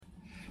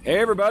Hey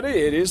everybody,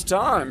 it is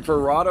time for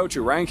Rado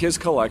to rank his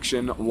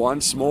collection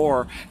once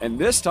more, and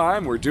this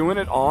time we're doing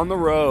it on the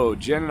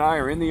road. Jen and I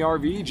are in the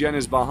RV, Jen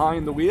is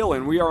behind the wheel,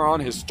 and we are on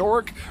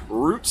historic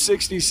Route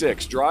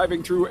 66,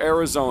 driving through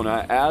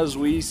Arizona as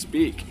we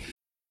speak.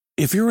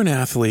 If you're an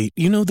athlete,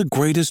 you know the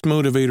greatest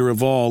motivator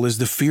of all is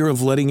the fear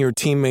of letting your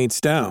teammates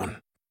down.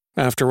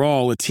 After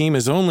all, a team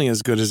is only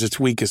as good as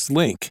its weakest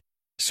link,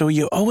 so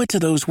you owe it to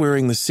those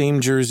wearing the same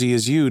jersey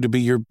as you to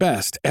be your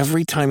best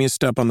every time you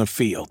step on the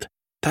field.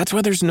 That's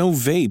why there's no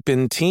vape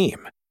in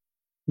team.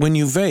 When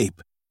you vape,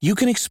 you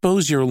can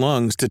expose your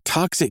lungs to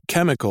toxic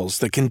chemicals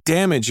that can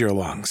damage your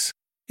lungs.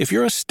 If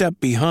you're a step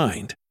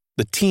behind,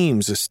 the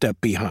team's a step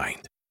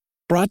behind.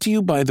 Brought to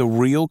you by The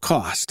Real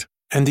Cost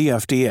and the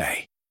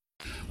FDA.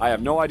 I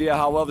have no idea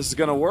how well this is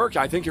going to work.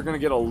 I think you're going to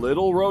get a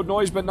little road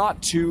noise, but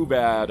not too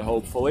bad,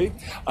 hopefully.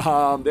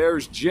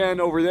 There's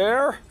Jen over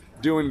there,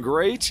 doing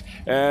great.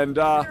 And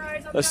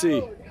let's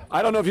see.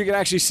 I don't know if you can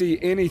actually see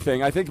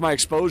anything. I think my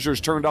exposure's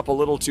turned up a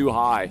little too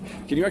high.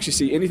 Can you actually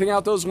see anything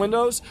out those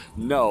windows?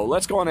 No.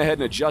 Let's go on ahead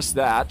and adjust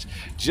that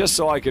just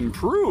so I can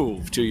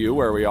prove to you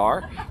where we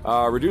are.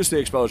 Reduce the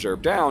exposure.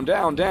 Down,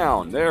 down,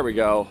 down. There we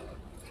go.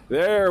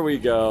 There we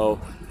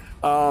go.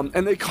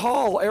 And they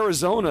call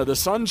Arizona the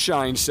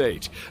Sunshine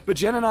State. But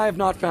Jen and I have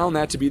not found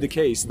that to be the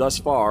case thus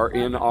far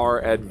in our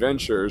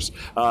adventures.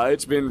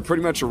 It's been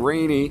pretty much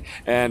rainy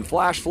and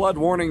flash flood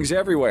warnings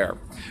everywhere.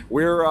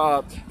 We're,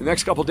 the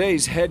next couple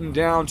days, heading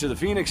down to the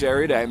Phoenix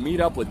area to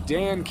meet up with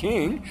Dan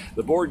King,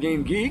 the board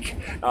game geek,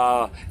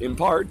 in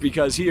part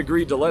because he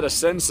agreed to let us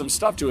send some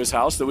stuff to his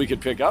house that we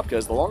could pick up,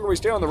 because the longer we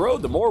stay on the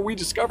road, the more we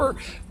discover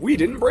we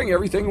didn't bring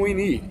everything we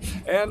need.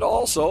 And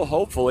also,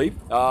 hopefully,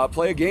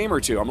 play a game or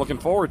two. I'm looking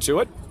forward to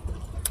it,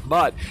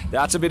 but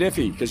that's a bit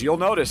iffy because you'll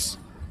notice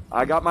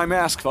I got my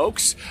mask,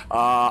 folks.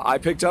 I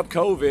picked up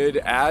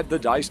COVID at the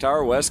Dice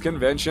Tower West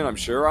convention. I'm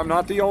sure I'm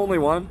not the only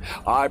one.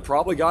 I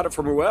probably got it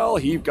from, well,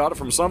 he got it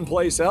from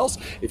someplace else.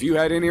 If you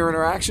had any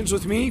interactions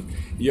with me,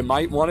 you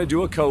might want to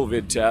do a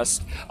COVID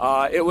test.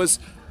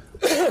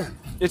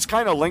 It's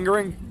kind of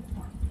lingering,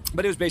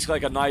 but it was basically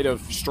like a night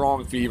of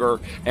strong fever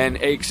and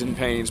aches and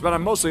pains. But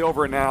I'm mostly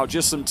over it now,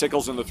 just some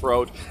tickles in the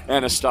throat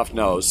and a stuffed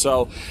nose.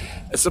 So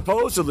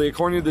supposedly,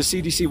 according to the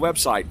CDC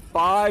website,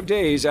 5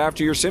 days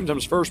after your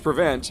symptoms first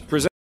present.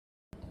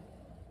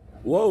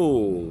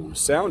 Whoa,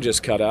 sound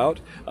just cut out.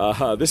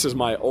 This is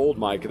my old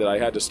mic that I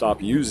had to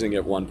stop using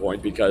at one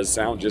point because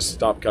sound just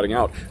stopped cutting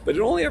out. But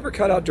it only ever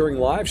cut out during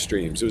live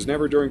streams. It was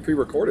never during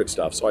pre-recorded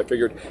stuff, so I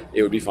figured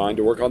it would be fine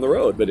to work on the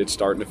road, but it's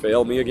starting to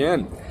fail me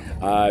again.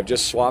 I've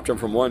just swapped them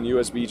from one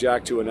USB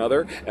jack to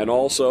another, and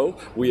also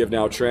we have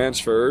now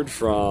transferred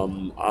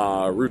from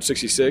Route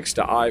 66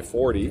 to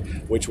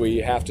I-40, which we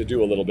have to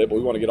do a little bit, but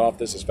we want to get off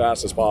this as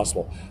fast as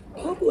possible.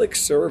 Public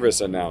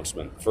service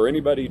announcement for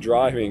anybody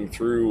driving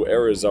through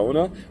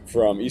Arizona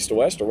from east to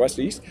west or west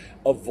to east: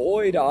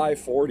 avoid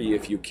I-40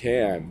 if you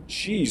can.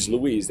 Jeez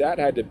Louise, that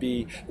had to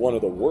be one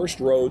of the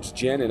worst roads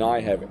Jen and I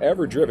have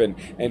ever driven,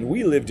 and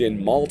we lived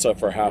in Malta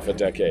for half a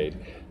decade.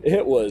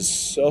 It was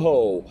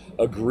so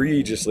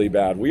egregiously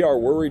bad. We are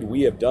worried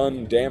we have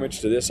done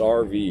damage to this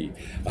RV,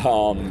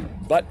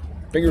 but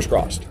fingers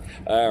crossed.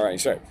 All right,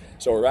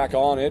 so we're back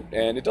on it,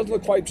 and it doesn't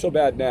look quite so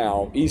bad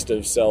now east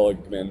of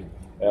Seligman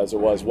as it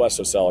was west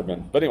of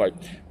Seligman. But anyway,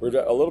 we're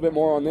a little bit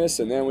more on this,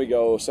 and then we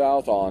go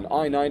south on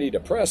I-90 to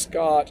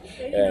Prescott,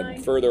 89.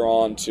 And further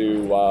on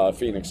to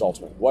Phoenix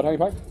ultimately. What, honey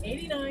pie?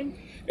 89.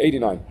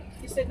 89.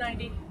 You said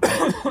 90.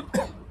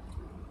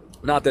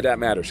 Not that that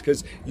matters,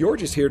 because you're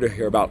just here to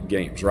hear about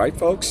games, right,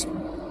 folks?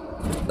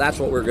 That's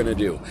what we're going to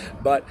do.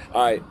 But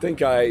I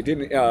think I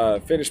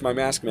didn't finish my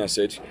mask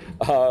message.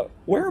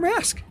 Wear a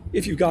mask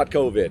if you've got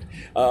COVID.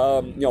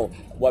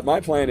 What my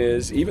plan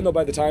is, even though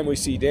by the time we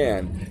see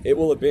Dan, it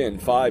will have been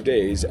 5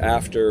 days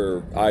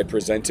after I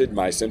presented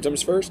my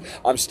symptoms first,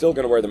 I'm still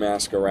going to wear the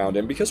mask around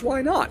him, because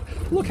why not?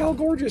 Look how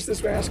gorgeous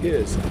this mask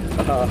is.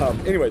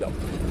 Anyway, though,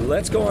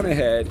 let's go on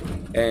ahead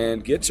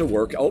and get to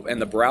work. Oh,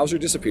 and the browser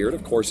disappeared.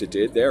 Of course it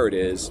did. There it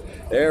is.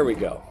 There we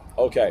go.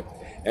 Okay.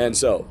 And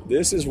so,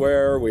 this is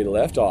where we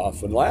left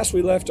off. When last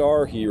we left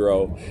our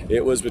hero,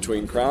 it was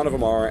between Crown of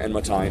Amara and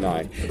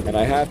Matainai. And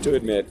I have to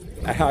admit,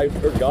 I've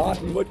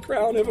forgotten what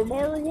Crown of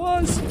Amara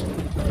was.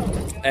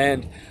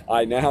 And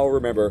I now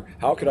remember,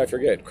 how could I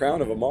forget?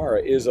 Crown of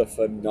Amara is a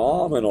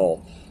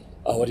phenomenal,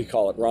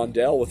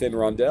 rondelle within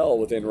rondelle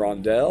within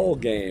rondelle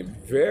game.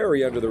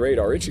 Very under the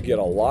radar. It should get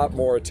a lot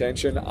more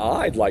attention.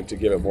 I'd like to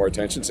give it more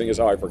attention, seeing as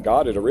how I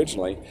forgot it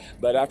originally.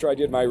 But after I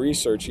did my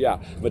research,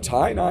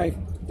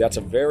 Matainai, that's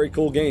a very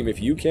cool game.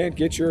 If you can't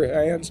get your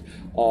hands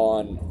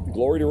on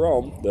Glory to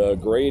Rome, the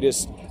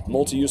greatest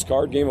multi-use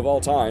card game of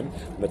all time,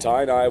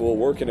 Matainai will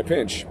work in a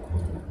pinch.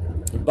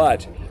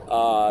 But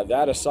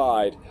that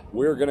aside,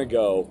 we're going to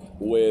go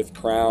with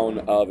Crown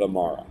of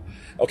Amara.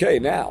 Okay,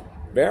 now,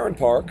 Barron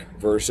Park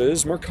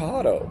versus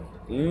Mercado.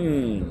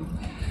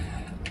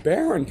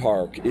 Barron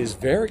Park is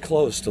very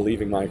close to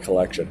leaving my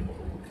collection,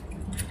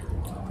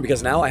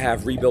 because now I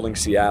have Rebuilding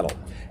Seattle.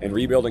 And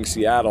Rebuilding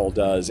Seattle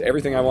does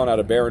everything I want out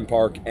of Barron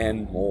Park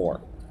and more.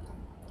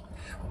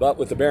 But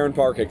with the Barron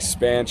Park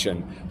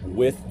expansion,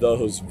 with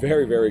those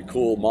very, very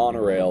cool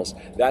monorails,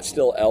 that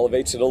still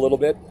elevates it a little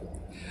bit.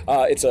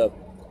 It's a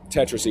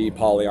Tetris-y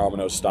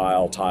polyomino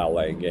style tile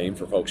laying game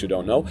for folks who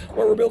don't know,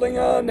 where we're building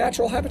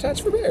natural habitats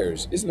for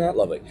bears. Isn't that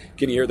lovely?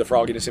 Can you hear the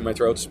frogginess in my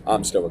throat?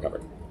 I'm still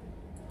recovering.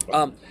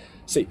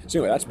 So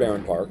anyway, that's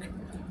Barron Park.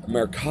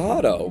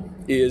 Mercado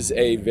is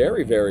a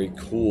very, very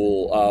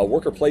cool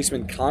worker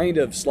placement kind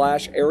of /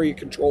 area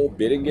control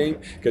bidding game,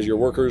 because your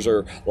workers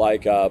are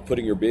like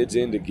putting your bids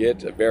in to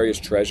get various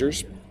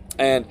treasures.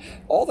 And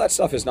all that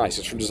stuff is nice.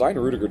 It's from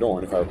designer Rudiger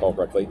Dorn, if I recall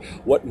correctly.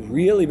 What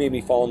really made me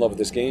fall in love with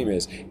this game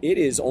is it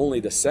is only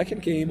the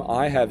second game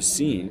I have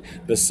seen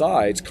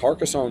besides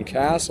Carcassonne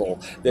Castle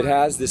that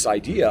has this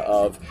idea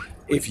of,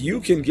 if you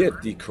can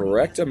get the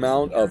correct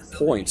amount of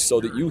points so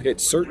that you hit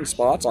certain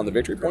spots on the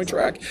victory point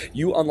track,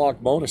 you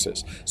unlock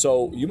bonuses.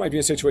 So you might be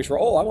in a situation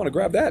where, I want to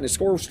grab that and it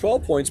scores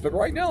 12 points, but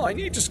right now I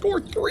need to score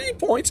 3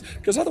 points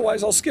because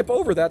otherwise I'll skip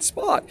over that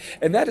spot.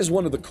 And that is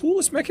one of the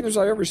coolest mechanisms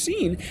I've ever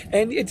seen,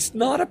 and it's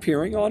not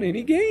appearing on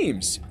any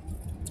games.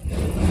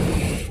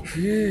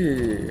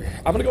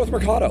 I'm going to go with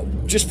Mercado,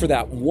 just for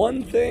that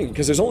one thing,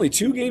 because there's only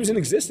 2 games in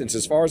existence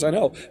as far as I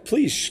know.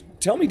 Please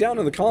tell me down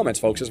in the comments,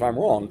 folks, if I'm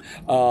wrong,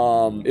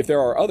 if there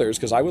are others,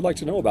 because I would like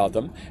to know about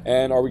them.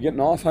 And are we getting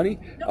off, honey?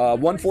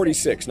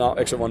 146, not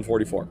exit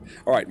 144.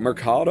 All right,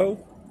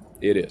 Mercado,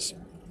 it is.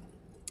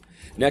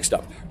 Next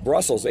up,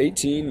 Brussels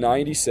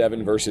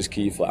 1897 versus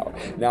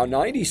Keyflower. Now,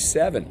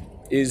 97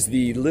 is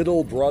the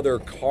little brother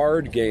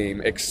card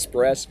game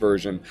express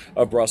version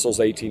of Brussels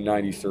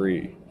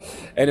 1893.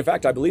 And in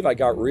fact, I believe I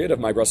got rid of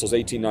my Brussels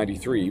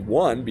 1893,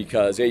 one,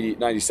 because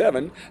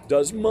 97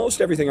 does most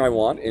everything I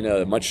want in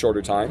a much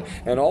shorter time,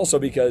 and also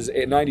because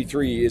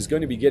 93 is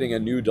going to be getting a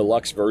new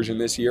deluxe version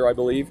this year, I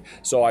believe,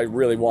 so I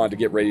really wanted to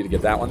get ready to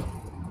get that one.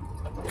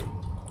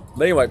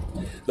 But anyway,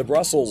 the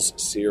Brussels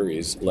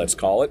series, let's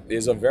call it,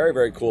 is a very,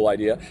 very cool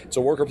idea. It's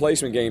a worker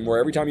placement game where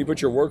every time you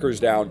put your workers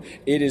down,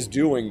 it is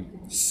doing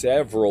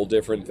several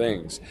different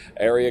things.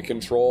 Area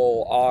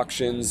control,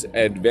 auctions,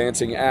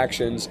 advancing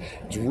actions.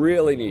 It's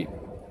really neat.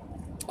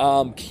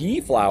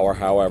 Keyflower,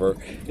 however,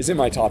 is in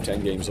my top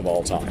 10 games of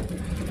all time.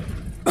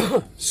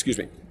 Excuse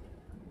me.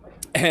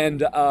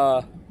 And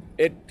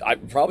it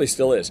probably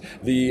still is.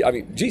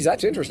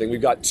 That's interesting.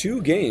 We've got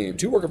 2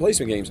 worker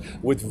placement games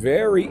with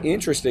very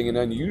interesting and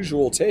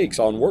unusual takes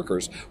on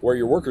workers, where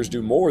your workers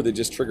do more than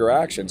just trigger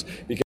actions.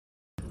 Because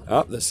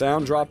the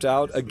sound dropped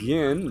out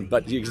again,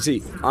 but you can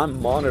see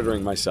I'm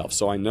monitoring myself,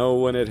 so I know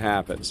when it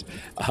happens.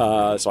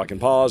 So I can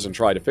pause and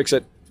try to fix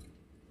it.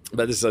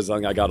 But this is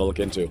something I got to look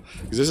into,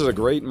 because this is a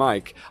great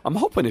mic. I'm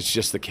hoping it's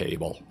just the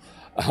cable.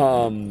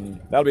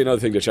 That'll be another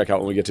thing to check out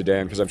when we get to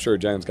Dan, because I'm sure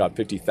Dan's got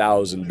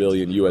 50,000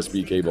 billion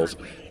USB cables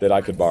that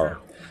I could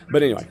borrow.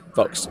 But anyway,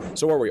 folks,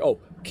 so where are we?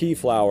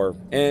 Keyflower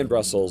and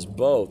Brussels,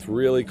 both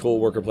really cool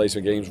worker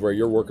placement games where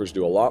your workers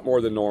do a lot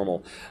more than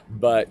normal.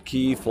 But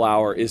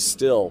Keyflower is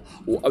still,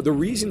 the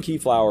reason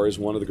Keyflower is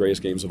one of the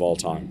greatest games of all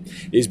time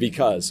is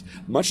because,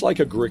 much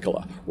like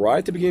Agricola, right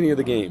at the beginning of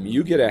the game,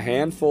 you get a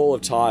handful of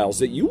tiles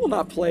that you will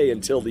not play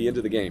until the end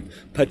of the game,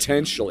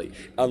 potentially,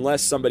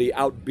 unless somebody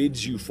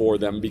outbids you for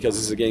them, because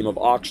this is a game of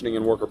auctioning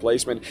and worker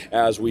placement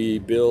as we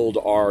build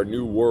our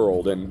new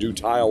world and do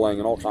tile laying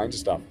and all kinds of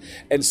stuff.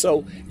 And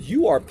so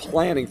you are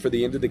planning for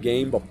the end of the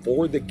game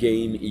before the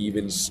game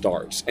even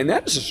starts. And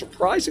that is a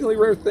surprisingly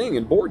rare thing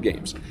in board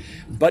games.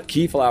 But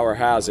Keyflower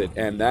has it,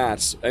 and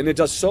it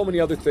does so many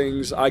other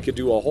things. I could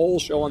do a whole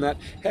show on that.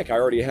 Heck, I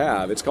already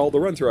have. It's called The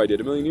Run Through I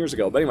did a million years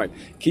ago. But anyway,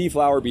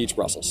 Keyflower beats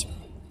Brussels.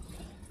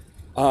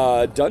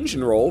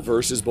 Dungeon Roll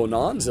versus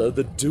Bonanza,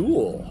 the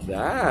duel.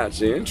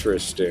 That's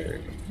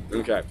interesting.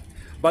 Okay.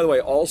 By the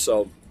way,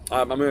 also,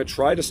 I'm going to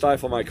try to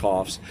stifle my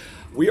coughs.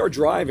 We are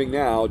driving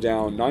now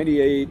down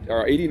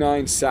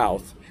 89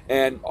 South,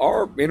 and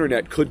our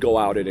internet could go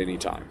out at any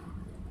time.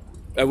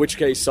 In which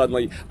case,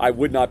 suddenly, I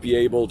would not be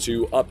able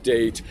to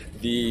update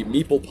the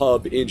Meeple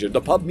Pub engine, the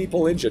Pub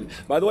Meeple engine.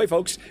 By the way,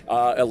 folks,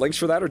 links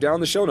for that are down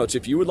in the show notes.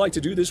 If you would like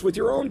to do this with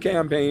your own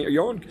campaign,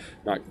 oh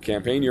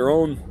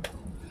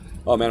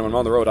man, when I'm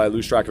on the road, I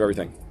lose track of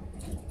everything.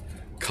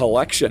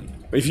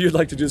 Collection. If you'd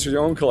like to do this with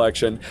your own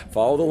collection,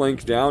 follow the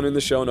link down in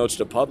the show notes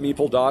to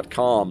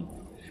pubmeeple.com.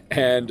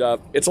 And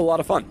it's a lot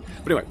of fun.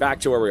 But anyway,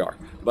 back to where we are.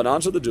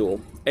 Bonanza the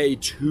Duel, a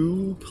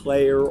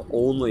 2-player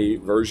only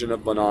version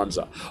of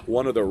Bonanza.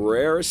 One of the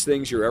rarest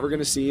things you're ever going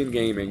to see in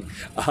gaming.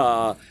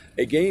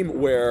 A game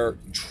where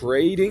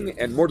trading,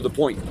 and more to the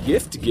point,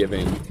 gift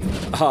giving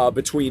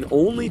between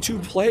only 2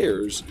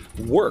 players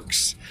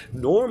works.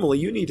 Normally,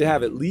 you need to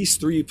have at least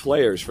 3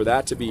 players for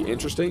that to be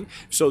interesting.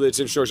 So that it's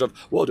in terms of,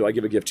 well, do I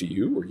give a gift to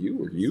you or you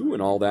or you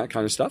and all that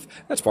kind of stuff?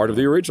 That's part of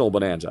the original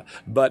Bonanza.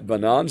 But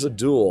Bonanza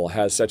Duel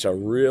has such a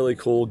really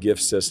cool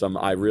gift system.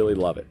 I really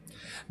love it.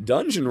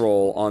 Dungeon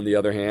Roll, on the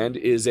other hand,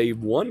 is a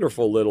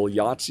wonderful little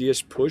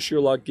Yahtzee-ish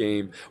push-your-luck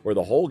game where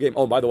the whole game...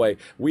 Oh, by the way,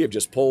 we have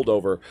just pulled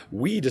over.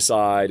 We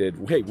decided,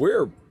 hey,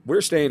 we're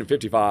We're staying at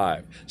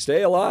 55.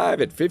 Stay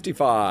alive at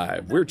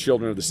 55. We're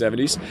children of the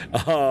 70s.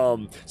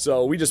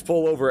 So we just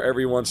pull over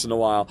every once in a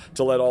while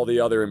to let all the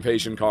other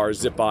impatient cars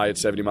zip by at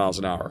 70 miles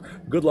an hour.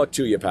 Good luck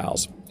to you,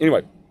 pals.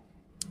 Anyway,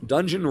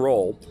 Dungeon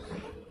Roll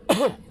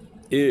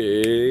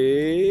is...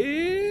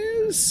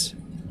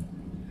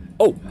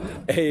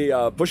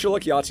 a Push Your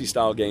Luck Yahtzee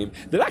style game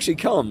that actually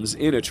comes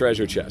in a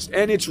treasure chest.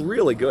 And it's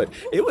really good.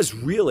 It was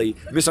really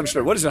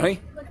misunderstood. What is it,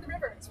 honey?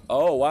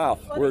 Oh, wow.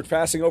 We're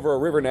passing over a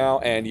river now,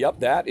 and yep,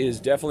 that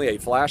is definitely a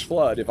flash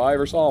flood if I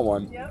ever saw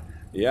one. Yep.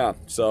 Yeah,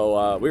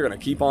 so we're going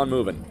to keep on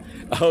moving.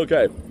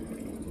 Okay.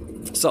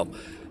 So,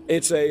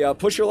 it's a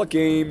push your luck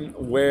game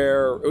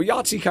where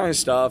Yahtzee kind of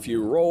stuff.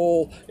 You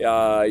roll,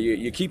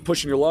 you keep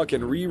pushing your luck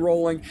and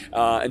re-rolling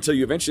until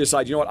you eventually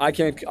decide, you know what, I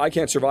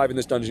can't survive in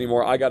this dungeon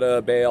anymore. I got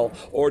to bail,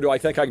 or do I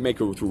think I can make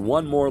it through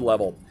one more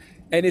level?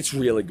 And it's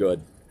really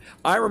good.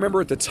 I remember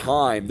at the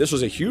time, this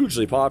was a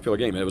hugely popular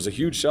game, and it was a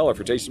huge seller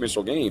for Tasty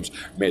Minstrel Games.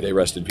 May they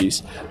rest in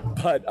peace.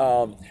 But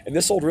and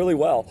this sold really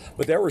well,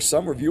 but there were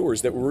some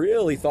reviewers that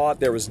really thought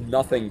there was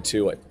nothing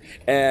to it.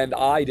 And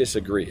I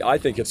disagree. I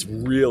think it's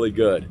really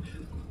good.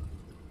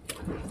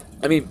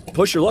 I mean,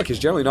 Push Your Luck is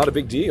generally not a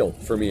big deal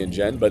for me and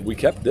Jen, but we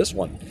kept this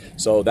one.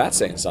 So that's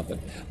saying something.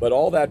 But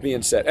all that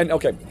being said, and I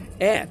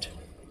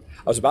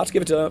was about to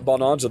give it to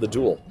Bonanza the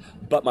Duel,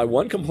 but my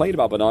one complaint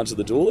about Bonanza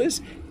the Duel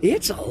is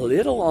it's a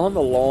little on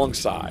the long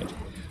side.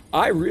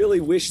 I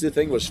really wish the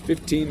thing was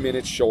 15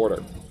 minutes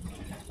shorter.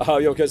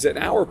 Because an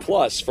hour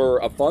plus for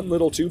a fun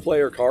little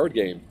two-player card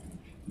game.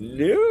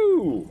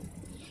 No.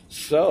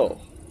 So,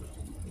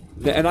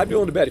 and I'd be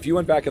willing to bet if you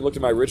went back and looked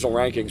at my original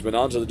rankings,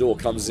 Bonanza the Duel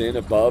comes in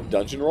above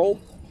Dungeon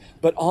Roll.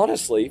 But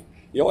honestly,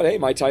 you know what? Hey,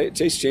 my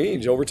tastes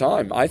change over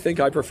time. I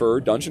think I prefer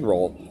Dungeon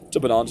Roll to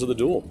Bonanza the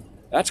Duel.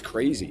 That's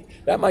crazy.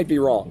 That might be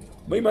wrong.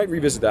 We might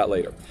revisit that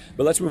later.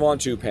 But let's move on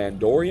to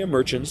Pandoria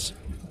Merchants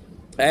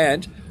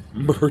and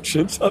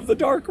Merchants of the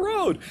Dark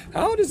Road.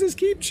 How does this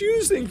keep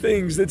choosing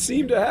things that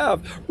seem to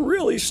have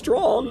really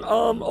strong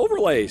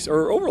overlays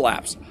or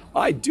overlaps?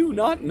 I do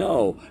not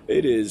know.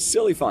 It is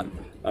silly fun.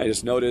 I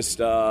just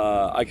noticed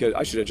I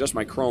should adjust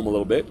my Chrome a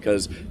little bit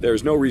because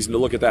there's no reason to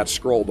look at that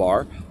scroll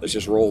bar. Let's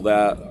just roll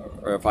that.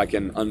 Or if I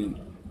can...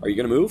 Are you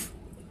going to move?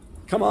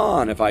 Come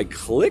on. If I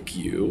click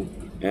you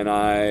and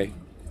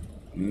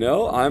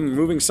No, I'm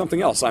moving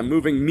something else. I'm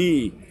moving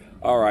me.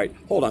 All right.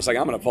 Hold on a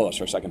second. I'm going to pause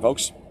for a second,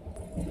 folks.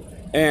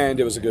 And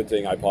it was a good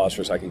thing I paused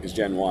for a second because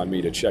Jen wanted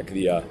me to check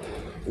the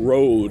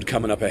road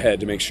coming up ahead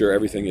to make sure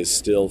everything is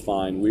still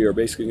fine. We are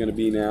basically going to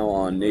be now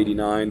on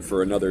 89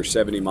 for another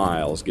 70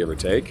 miles, give or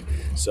take.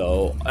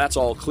 So that's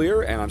all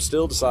clear, and I'm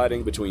still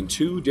deciding between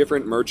two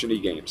different merchant-y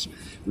games.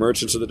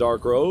 Merchants of the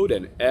Dark Road,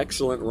 an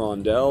excellent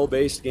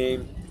rondelle-based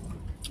game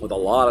with a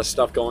lot of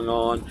stuff going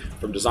on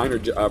from designer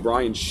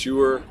Brian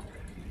Schuer.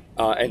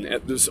 And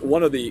this is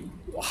one of the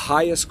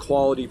highest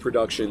quality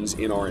productions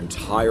in our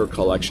entire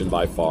collection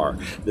by far.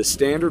 The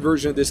standard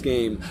version of this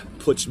game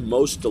puts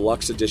most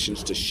deluxe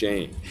editions to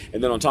shame.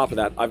 And then on top of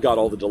that, I've got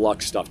all the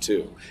deluxe stuff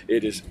too.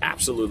 It is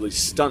absolutely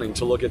stunning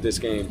to look at this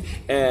game.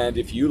 And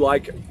if you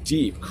like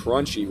deep,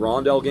 crunchy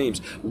Rondell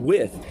games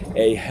with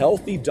a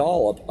healthy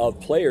dollop of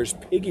players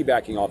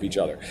piggybacking off each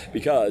other,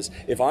 because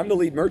if I'm the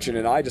lead merchant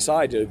and I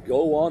decide to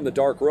go on the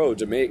dark road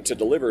to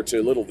deliver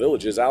to little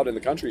villages out in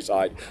the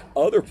countryside,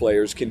 other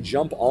players can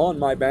jump on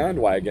my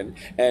bandwagon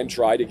and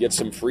try to get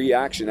some free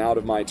action out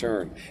of my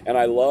turn. And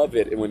I love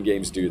it when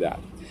games do that.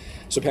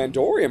 So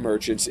Pandoria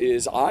Merchants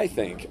is, I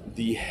think,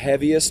 the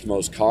heaviest,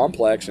 most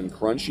complex and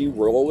crunchy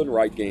roll and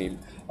write game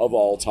of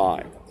all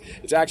time.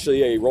 It's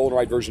actually a roll and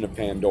write version of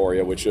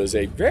Pandoria, which was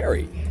a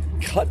very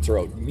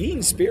cutthroat,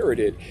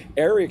 mean-spirited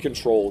area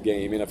control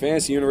game in a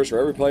fantasy universe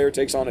where every player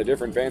takes on a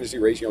different fantasy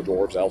race,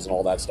 dwarves, elves, and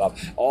all that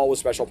stuff, all with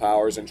special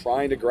powers and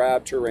trying to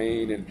grab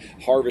terrain and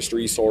harvest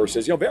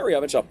resources. Very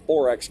much a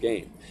 4X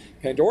game.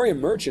 Pandoria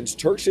Merchants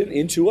turns it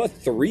into a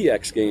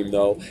 3X game,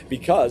 though,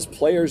 because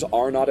players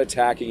are not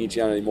attacking each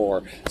other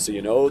anymore.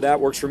 So that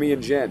works for me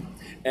and Jen.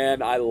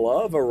 And I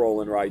love a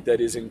roll and write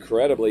that is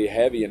incredibly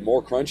heavy and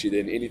more crunchy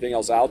than anything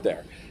else out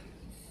there.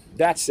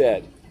 That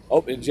said,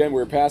 and Jen,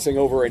 we're passing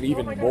over an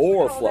even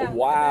more flood.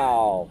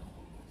 Wow.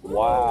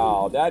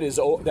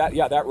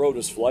 That road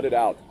was flooded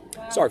out.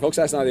 Wow. Sorry, folks,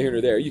 that's neither here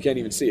nor there. You can't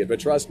even see it, but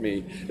trust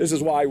me, this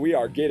is why we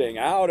are getting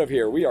out of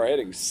here. We are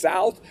heading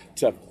south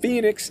to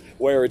Phoenix,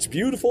 where it's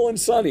beautiful and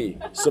sunny,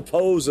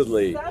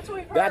 supposedly.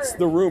 That's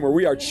the rumor.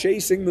 We are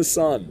chasing the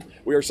sun.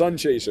 We are sun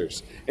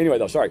chasers. Anyway,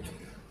 though, sorry.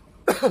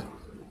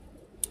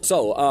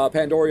 So,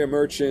 Pandoria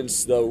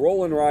Merchants, the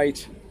roll and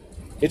write,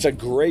 it's a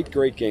great,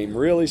 great game,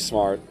 really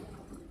smart.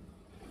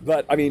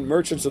 But,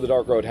 Merchants of the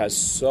Dark Road has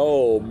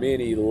so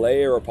many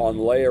layer upon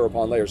layer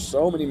upon layer,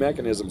 so many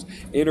mechanisms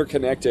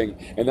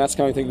interconnecting, and that's the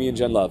kind of thing me and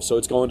Jen love. So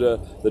it's going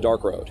to the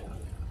Dark Road.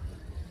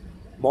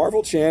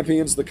 Marvel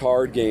Champions, the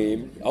card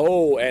game.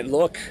 Oh, and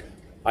look,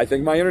 I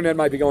think my internet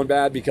might be going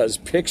bad because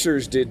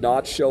pictures did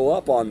not show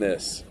up on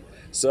this.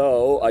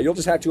 So you'll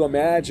just have to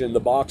imagine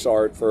the box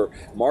art for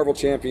Marvel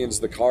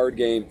Champions, the card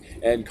game,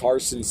 and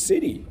Carson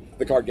City,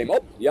 the card game.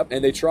 Oh, yep,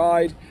 and they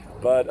tried,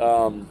 but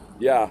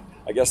yeah.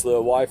 I guess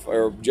the wife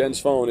or Jen's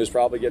phone is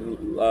probably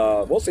getting.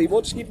 We'll see.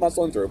 We'll just keep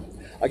muscling through.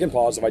 I can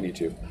pause if I need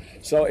to.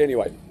 So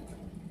anyway,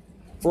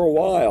 for a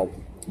while,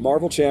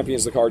 Marvel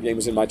Champions, the card game,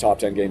 was in my top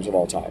 10 games of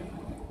all time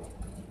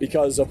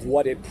because of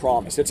what it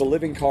promised. It's a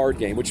living card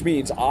game, which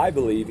means I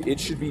believe it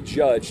should be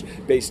judged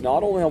based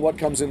not only on what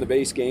comes in the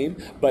base game,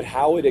 but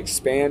how it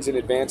expands and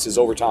advances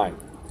over time.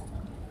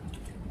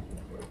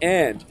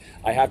 And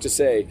I have to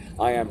say,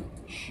 I am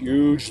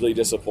hugely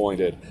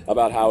disappointed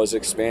about how it's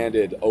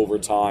expanded over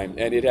time.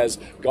 And it has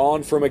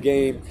gone from a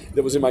game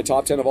that was in my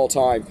top 10 of all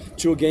time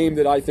to a game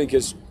that I think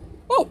is,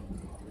 oh,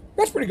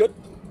 that's pretty good.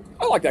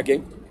 I like that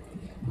game.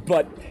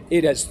 But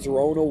it has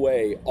thrown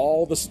away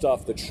all the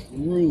stuff, the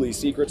truly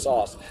secret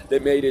sauce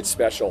that made it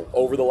special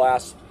over the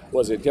last,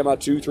 it came out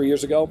 2-3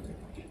 years ago?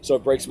 So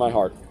it breaks my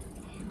heart.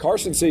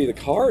 Carson City, the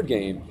card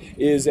game,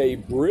 is a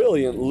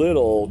brilliant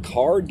little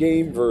card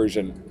game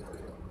version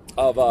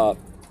of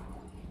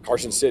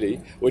Carson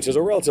City, which is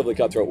a relatively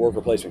cutthroat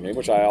worker placement game,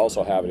 which I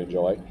also have and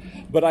enjoy.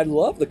 But I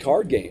love the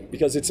card game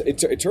because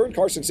it turned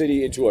Carson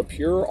City into a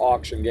pure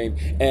auction game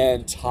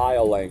and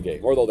tile laying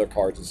game, although they're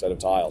cards instead of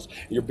tiles.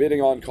 You're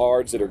bidding on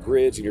cards that are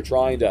grids, and you're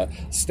trying to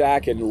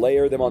stack and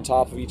layer them on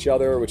top of each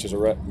other, which is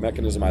a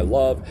mechanism I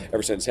love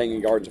ever since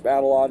Hanging Gardens of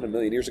Babylon a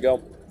million years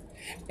ago.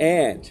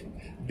 And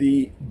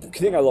the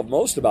thing I love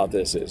most about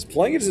this is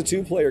playing it as a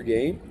two-player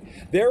game.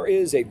 There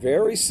is a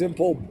very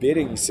simple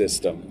bidding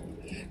system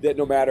that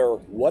no matter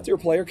what your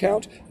player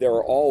count, there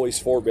are always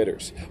 4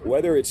 bidders.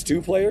 Whether it's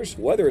 2 players,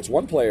 whether it's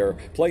 1 player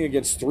playing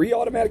against 3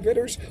 automatic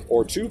bidders,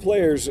 or 2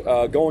 players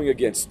going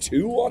against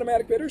 2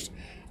 automatic bidders,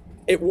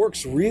 it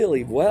works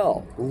really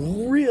well.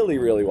 Really,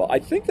 really well. I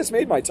think this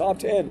made my top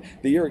 10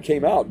 the year it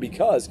came out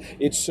because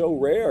it's so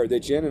rare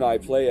that Jen and I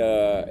play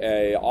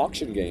a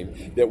auction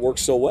game that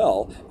works so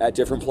well at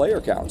different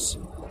player counts.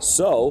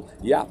 So,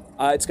 yeah,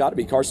 it's got to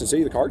be Carson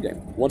City, the card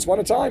game. Once upon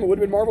a time, it would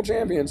have been Marvel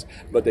Champions,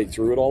 but they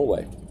threw it all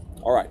away.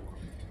 All right.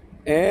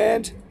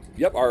 And,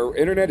 yep, our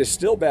internet is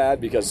still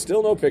bad because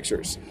still no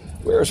pictures.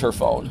 Where's her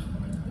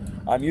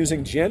phone? I'm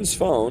using Jen's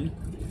phone.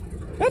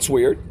 That's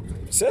weird.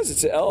 It says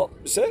it's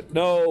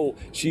no,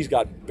 she's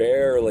got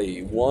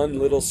barely one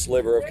little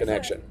sliver of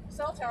connection.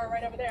 Cell tower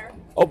right over there.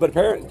 Oh, but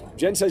apparently,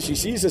 Jen says she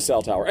sees the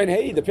cell tower. And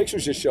hey, the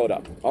pictures just showed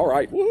up. All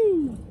right.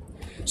 Woo!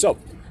 So,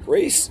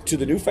 race to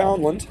the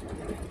Newfoundland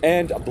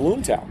and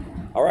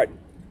Bloomtown. All right.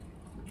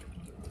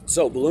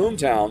 So,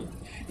 Bloomtown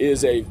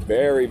is a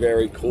very,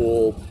 very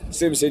cool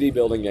SimCity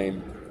building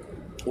game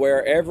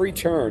where every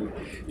turn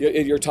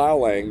you're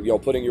tile laying,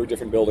 putting your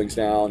different buildings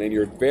down, and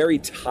you're very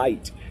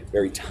tight,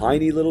 very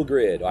tiny little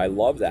grid. I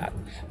love that.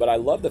 But I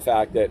love the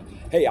fact that,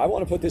 hey, I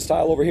want to put this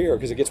tile over here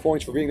because it gets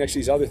points for being next to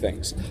these other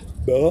things.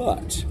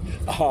 But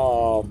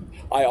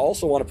I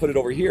also want to put it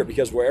over here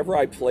because wherever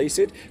I place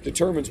it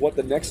determines what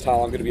the next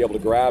tile I'm going to be able to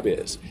grab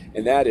is.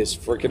 And that is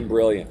freaking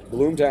brilliant.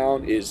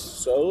 Bloomtown is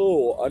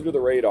so under the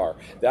radar.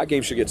 That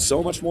game should get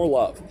so much more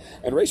love.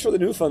 And Race for the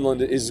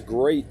Newfoundland is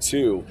great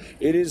too.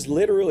 It is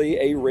literally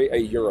a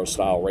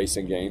Euro-style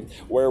racing game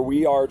where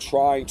we are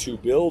trying to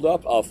build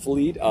up a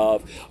fleet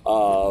of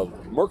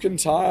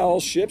mercantile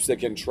ships that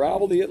can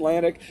travel the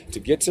Atlantic to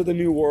get to the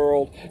New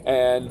World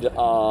and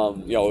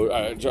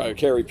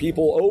carry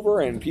people over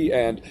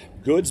and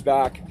goods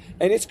back,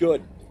 and it's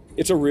good.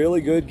 It's a really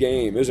good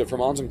game. Is it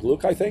from Hans and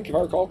Gluck, I think, if I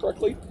recall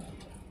correctly?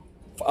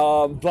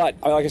 But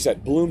like I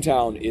said,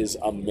 Bloomtown is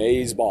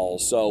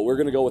amazeballs, so we're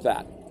going to go with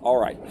that. All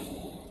right.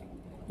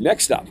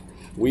 Next up,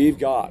 we've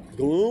got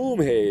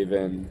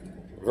Gloomhaven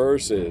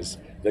versus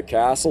the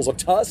Castles of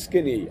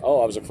Tuscany.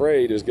 Oh, I was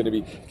afraid it was going to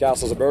be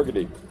Castles of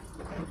Burgundy.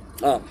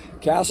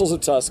 Castles of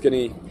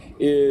Tuscany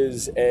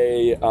is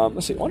a...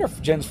 let's see, I wonder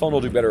if Jen's phone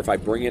will do better if I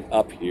bring it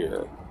up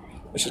here.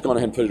 Let's just go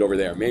ahead and put it over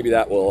there. Maybe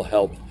that will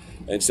help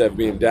instead of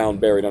being down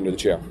buried under the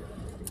chair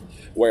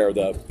where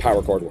the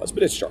power cord was,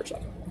 but it's charged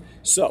up.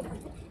 So,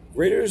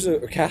 Raiders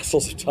of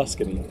Castles of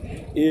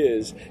Tuscany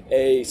is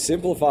a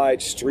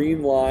simplified,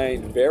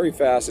 streamlined, very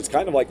fast. It's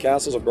kind of like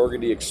Castles of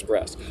Burgundy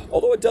Express,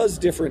 although it does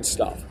different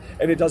stuff,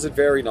 and it does it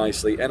very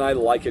nicely, and I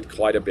like it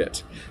quite a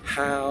bit.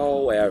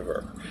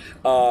 However,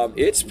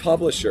 its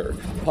publisher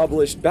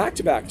published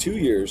back-to-back 2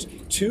 years,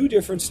 2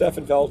 different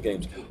Stefan Feld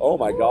games. Oh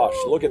my gosh,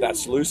 look at that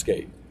sluice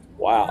gate.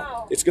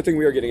 Wow. It's a good thing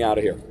we are getting out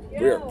of here.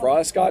 We're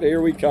Prescott,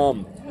 here we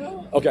come.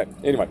 Okay,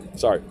 anyway,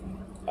 sorry.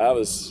 That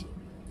was,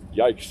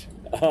 yikes.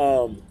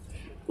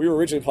 We were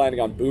originally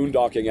planning on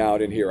boondocking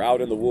out in here,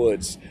 out in the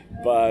woods,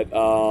 but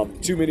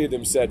too many of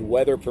them said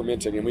weather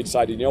permitting, and we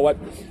decided, you know what?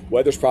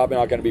 Weather's probably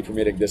not going to be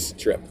permitting this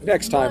trip.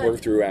 Next time we're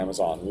through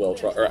Amazon, we'll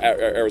try, or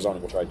Arizona,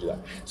 we'll try to do that.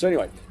 So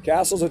anyway,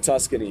 Castles of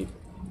Tuscany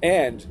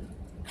and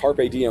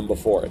Carpe Diem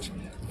before it.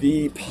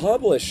 The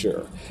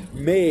publisher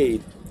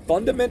made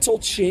fundamental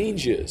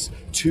changes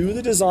to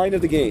the design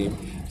of the game,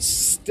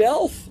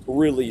 stealth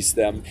released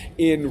them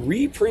in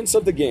reprints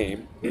of the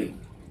game,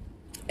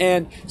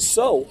 And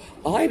so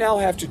I now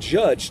have to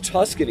judge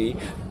Tuscany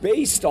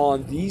based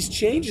on these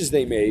changes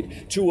they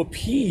made to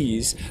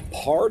appease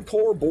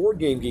hardcore board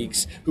game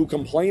geeks who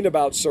complain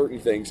about certain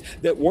things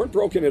that weren't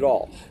broken at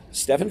all.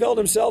 Stefan Feld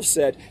himself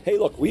said, hey,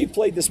 look, we've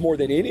played this more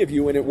than any of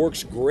you and it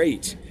works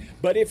great.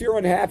 But if you're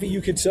unhappy,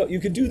 you could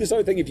do this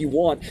other thing if you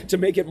want to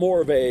make it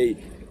more of a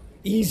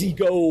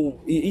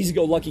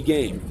easy-go-lucky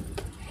game.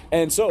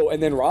 And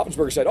then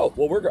Ravensburger said, oh,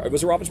 well,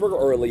 was it Ravensburger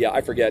or Leah?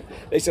 I forget.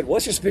 They said, well,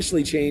 let's just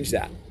officially change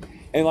that.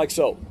 And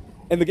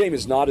and the game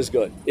is not as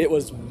good. It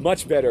was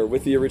much better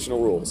with the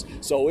original rules.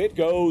 So it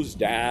goes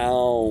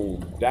down,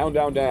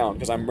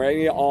 because I'm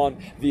writing it on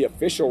the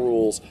official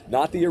rules,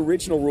 not the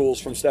original rules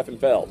from Stefan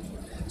Feld.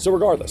 So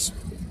regardless,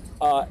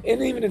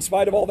 and even in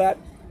spite of all that,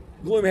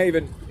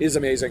 Gloomhaven is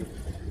amazing.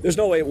 There's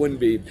no way it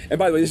wouldn't be. And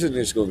by the way, this isn't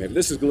just Gloomhaven.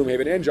 This is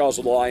Gloomhaven and Jaws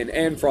of the Lion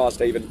and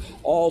Frosthaven,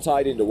 all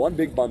tied into one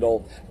big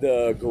bundle.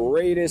 The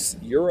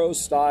greatest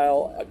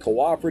Euro-style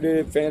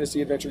cooperative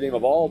fantasy adventure game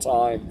of all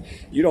time.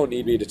 You don't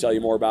need me to tell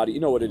you more about it. You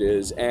know what it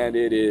is, and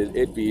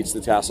it beats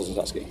the Tassels of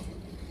Tuscany.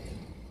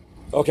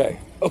 Okay,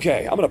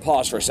 I'm going to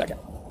pause for a second.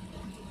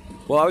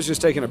 Well, I was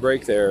just taking a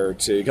break there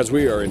because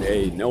we are in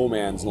a no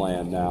man's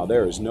land now.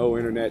 There is no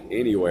internet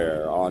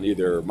anywhere on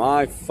either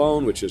my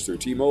phone, which is through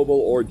T-Mobile,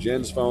 or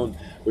Jen's phone,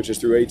 which is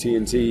through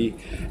AT&T.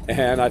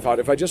 And I thought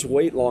if I just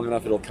wait long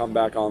enough, it'll come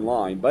back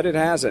online. But it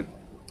hasn't.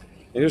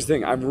 And here's the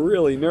thing. I'm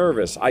really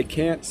nervous. I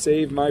can't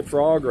save my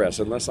progress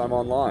unless I'm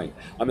online.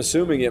 I'm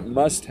assuming it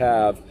must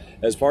have,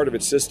 as part of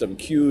its system,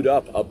 queued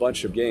up a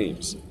bunch of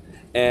games.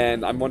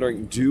 And I'm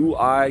wondering, do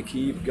I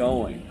keep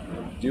going?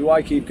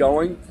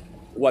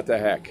 What the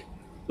heck?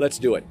 Let's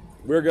do it.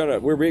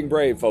 We're being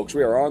brave, folks.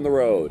 We are on the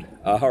road.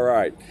 All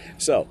right.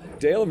 So,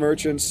 Dale of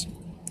Merchants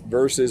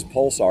versus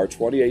Pulsar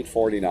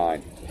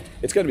 2849.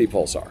 It's going to be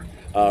Pulsar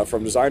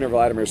from designer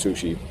Vladimir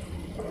Suki.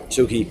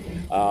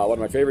 One of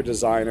my favorite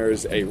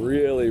designers. A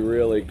really,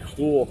 really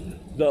cool.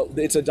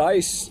 It's a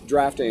dice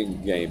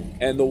drafting game,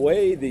 and the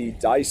way the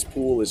dice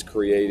pool is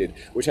created,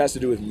 which has to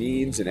do with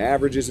means and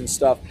averages and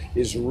stuff,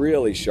 is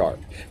really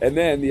sharp. And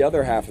then the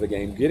other half of the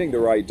game, getting the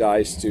right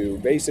dice to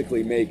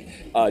basically make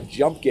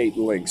jump gate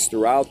links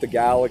throughout the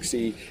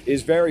galaxy,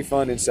 is very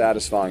fun and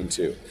satisfying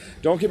too.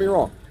 Don't get me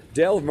wrong,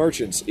 Dale of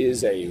Merchants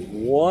is a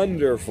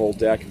wonderful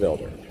deck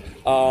builder.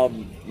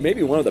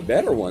 Maybe one of the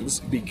better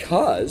ones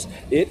because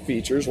it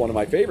features one of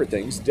my favorite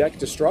things, deck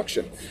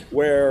destruction,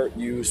 where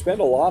you spend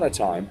a lot of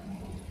time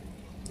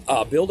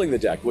building the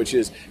deck, which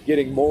is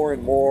getting more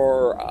and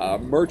more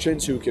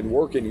merchants who can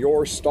work in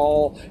your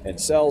stall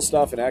and sell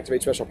stuff and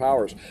activate special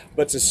powers.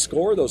 But to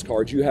score those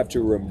cards, you have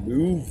to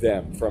remove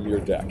them from your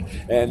deck.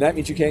 And that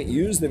means you can't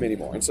use them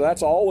anymore. And so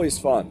that's always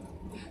fun.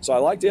 So I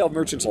like Dale of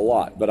Merchants a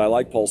lot, but I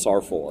like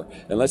Pulsar 4.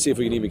 And let's see if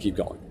we can even keep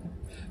going.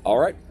 All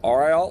right,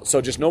 RIL. So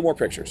just no more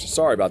pictures.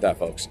 Sorry about that,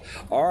 folks.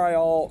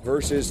 RIL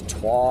versus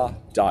Trois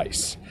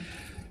Dice.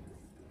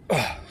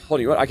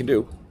 Hold on, what I can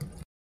do.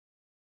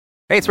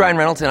 Hey, it's Ryan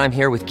Reynolds, and I'm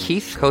here with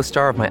Keith,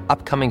 co-star of my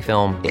upcoming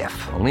film,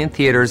 If, only in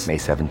theaters May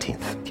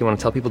 17th. Do you want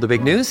to tell people the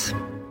big news?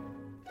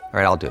 All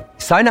right, I'll do it.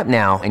 Sign up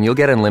now and you'll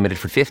get unlimited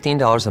for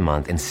 $15 a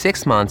month and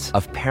 6 months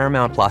of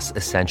Paramount Plus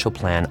Essential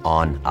Plan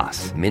on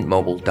us.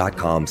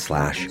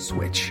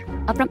 MintMobile.com/switch.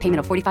 Upfront payment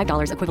of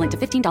 $45 equivalent to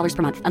 $15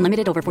 per month.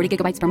 Unlimited over 40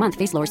 gigabytes per month.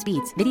 Face lower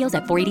speeds. Videos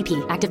at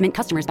 480p. Active Mint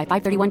customers by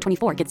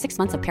 531.24 get 6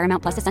 months of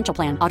Paramount Plus Essential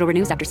Plan. Auto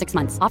renews after 6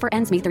 months. Offer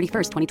ends May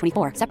 31st,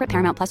 2024. Separate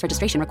Paramount Plus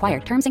registration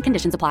required. Terms and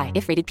conditions apply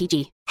if rated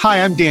PG.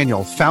 Hi, I'm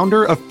Daniel,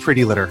 founder of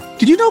Pretty Litter.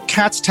 Did you know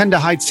cats tend to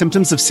hide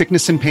symptoms of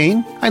sickness and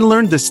pain? I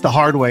learned this the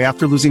hard way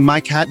after losing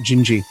my cat,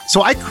 Gingy.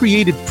 So I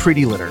created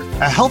Pretty Litter,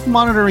 a health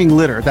monitoring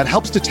litter that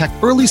helps detect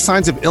early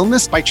signs of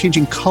illness by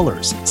changing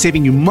colors,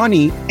 saving you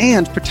money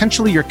and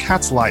potentially your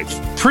cat's life.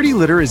 Pretty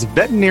Litter is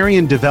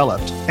veterinarian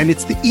developed, and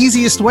it's the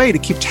easiest way to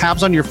keep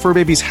tabs on your fur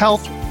baby's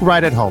health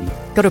right at home.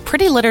 Go to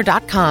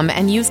prettylitter.com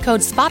and use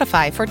code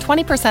SPOTIFY for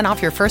 20%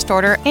 off your first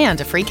order and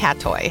a free cat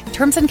toy.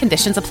 Terms and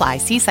conditions apply.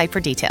 See site for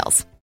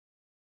details.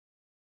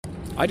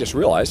 I just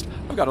realized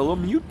I've got a little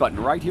mute button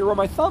right here where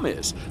my thumb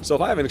is. So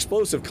if I have an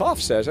explosive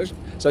cough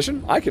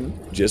session, I can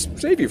just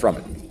save you from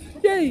it.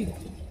 Yay!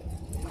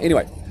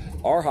 Anyway,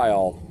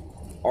 RIL,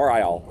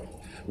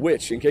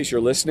 which, in case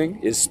you're listening,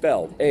 is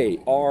spelled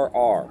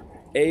ARRAIAL,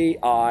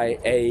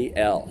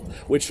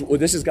 which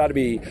this has got to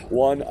be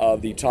one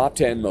of the top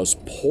 10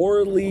 most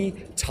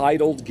poorly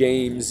titled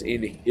games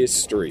in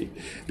history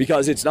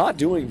because it's not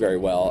doing very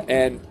well,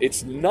 and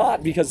it's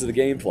not because of the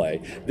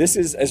gameplay. This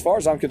is, as far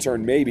as I'm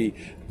concerned, maybe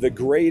the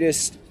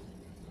greatest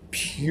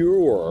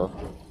pure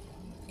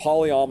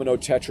polyomino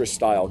Tetris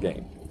style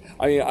game.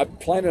 I mean,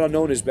 Planet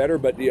Unknown is better,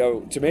 but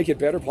to make it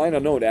better, Planet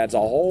Unknown adds a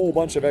whole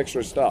bunch of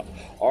extra stuff.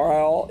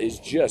 RIL is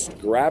just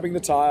grabbing the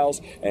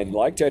tiles and,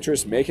 like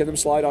Tetris, making them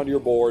slide onto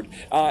your board.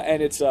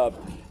 And it's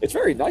It's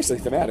very nicely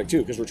thematic, too,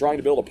 because we're trying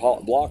to build a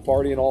block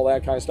party and all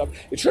that kind of stuff.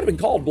 It should have been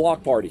called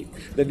Block Party.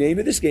 The name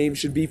of this game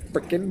should be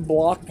frickin'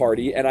 Block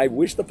Party, and I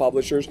wish the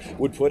publishers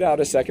would put out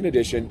a second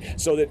edition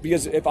so that,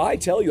 because if I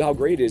tell you how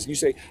great it is, and you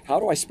say, how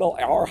do I spell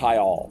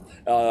Arraial?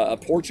 A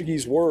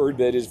Portuguese word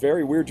that is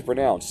very weird to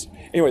pronounce.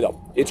 Anyway, though,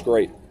 it's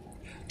great.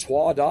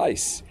 Trois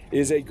Dice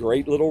is a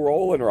great little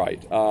roll and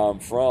write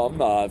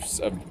from,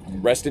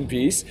 rest in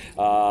peace,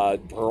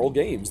 Pearl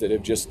Games that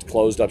have just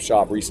closed up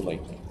shop recently.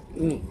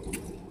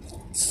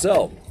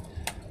 So,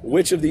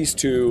 which of these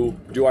two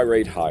do I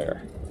rate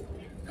higher?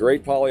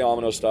 Great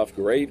polyomino stuff,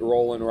 great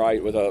roll and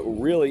write with a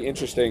really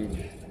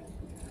interesting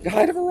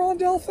kind of a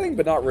rondel thing,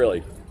 but not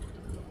really.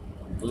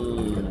 I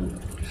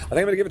think I'm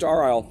going to give it to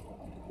Arraial,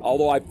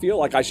 although I feel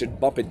like I should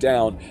bump it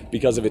down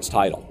because of its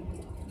title.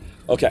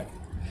 Okay.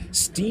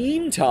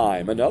 Steam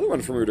Time, another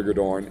one from Rudiger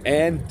Dorn,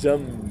 and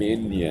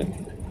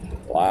Dominion.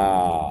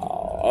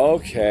 Wow.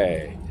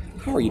 Okay.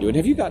 How are you doing?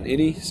 Have you gotten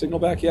any signal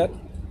back yet?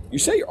 You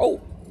say you're...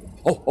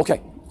 Oh,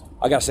 okay.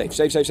 I gotta save.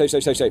 Save.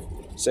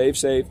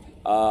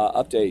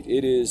 Update.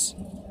 It is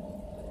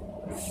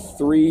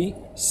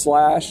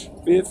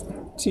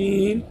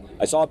 3/15.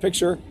 I saw a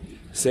picture.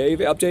 Save.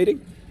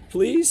 Updating.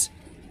 Please.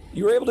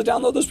 You were able to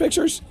download those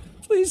pictures?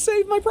 Please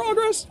save my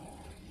progress.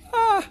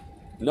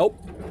 Nope.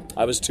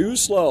 I was too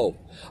slow.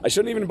 I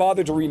shouldn't even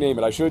bother to rename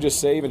it. I should just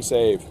save and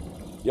save.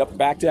 Yep,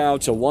 back down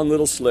to one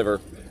little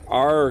sliver.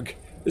 Arg.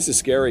 This is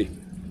scary.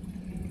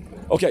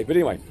 Okay, but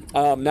anyway,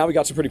 now we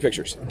got some pretty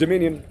pictures.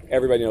 Dominion,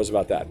 everybody knows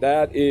about that.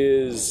 That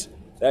is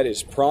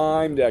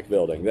prime deck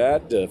building.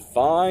 That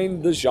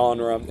defined the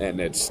genre, and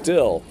it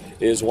still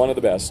is one of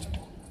the best.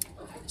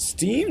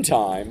 Steam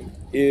Time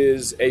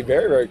is a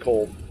very, very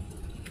cool...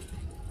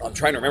 I'm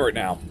trying to remember it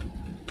now.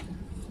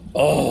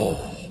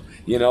 Oh,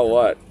 you know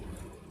what?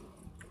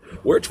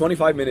 We're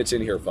 25 minutes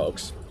in here,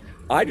 folks.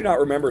 I do not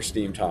remember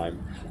Steam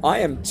Time. I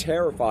am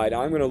terrified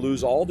I'm going to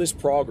lose all this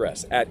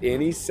progress at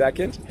any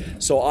second.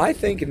 So I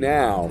think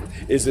now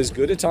is as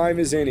good a time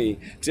as any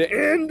to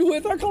end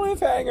with a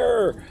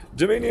cliffhanger.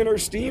 Dominion or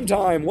Steam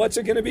Time, what's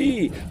it going to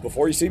be?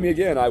 Before you see me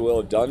again, I will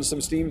have done some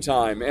Steam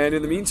Time. And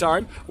in the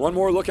meantime, one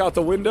more look out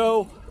the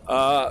window.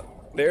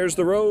 There's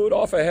the road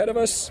off ahead of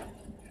us.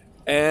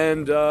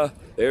 And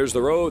there's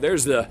the road.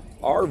 There's the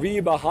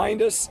RV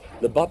behind us.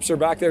 The Bups are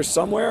back there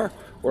somewhere.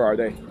 Where are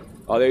they?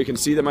 Oh, there you can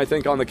see them, I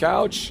think, on the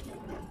couch.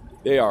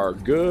 They are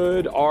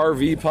good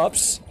RV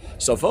pups.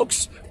 So,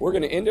 folks, we're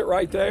going to end it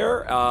right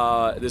there.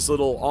 This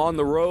little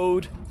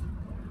on-the-road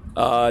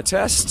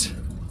test.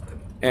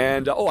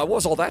 And, what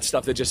was all that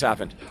stuff that just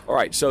happened? All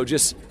right, so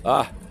just,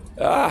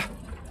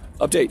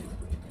 update.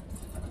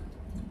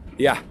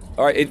 Yeah,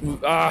 all right,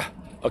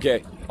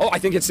 okay. Oh, I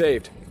think it's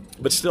saved.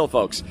 But still,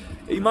 folks,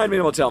 you might be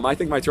able to tell. I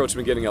think my throat's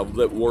been getting a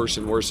bit worse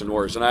and worse and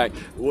worse. And I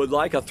would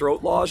like a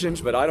throat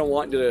lozenge, but I don't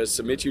want to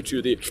submit you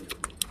to the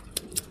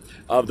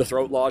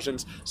throat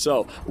lozenge.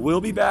 So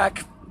we'll be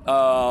back.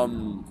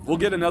 We'll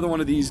get another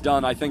one of these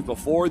done, I think,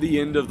 before the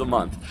end of the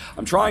month.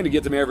 I'm trying to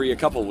get them every a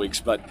couple of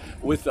weeks, but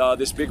with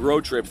this big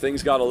road trip,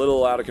 things got a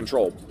little out of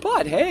control.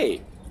 But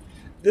hey,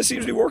 this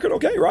seems to be working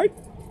okay, right?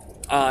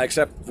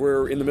 Except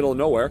we're in the middle of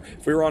nowhere.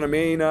 If we were on a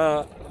main,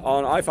 on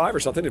I-5 or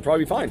something, it'd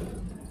probably be fine.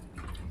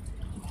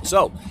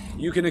 So,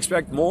 you can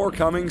expect more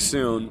coming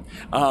soon.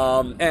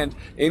 And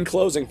in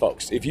closing,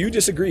 folks, if you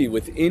disagree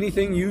with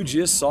anything you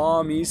just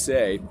saw me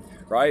say,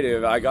 right,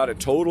 if I got it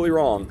totally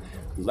wrong,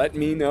 let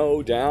me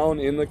know down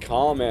in the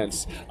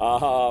comments.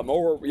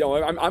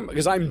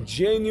 Because I'm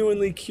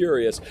genuinely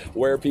curious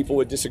where people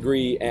would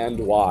disagree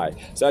and why.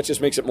 So that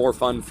just makes it more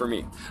fun for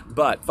me.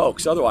 But,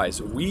 folks,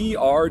 otherwise, we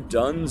are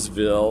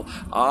Dunsville.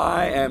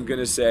 I am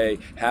going to say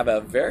have a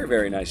very,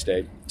 very nice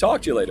day.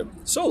 Talk to you later.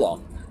 So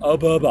long.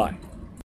 Bye-bye.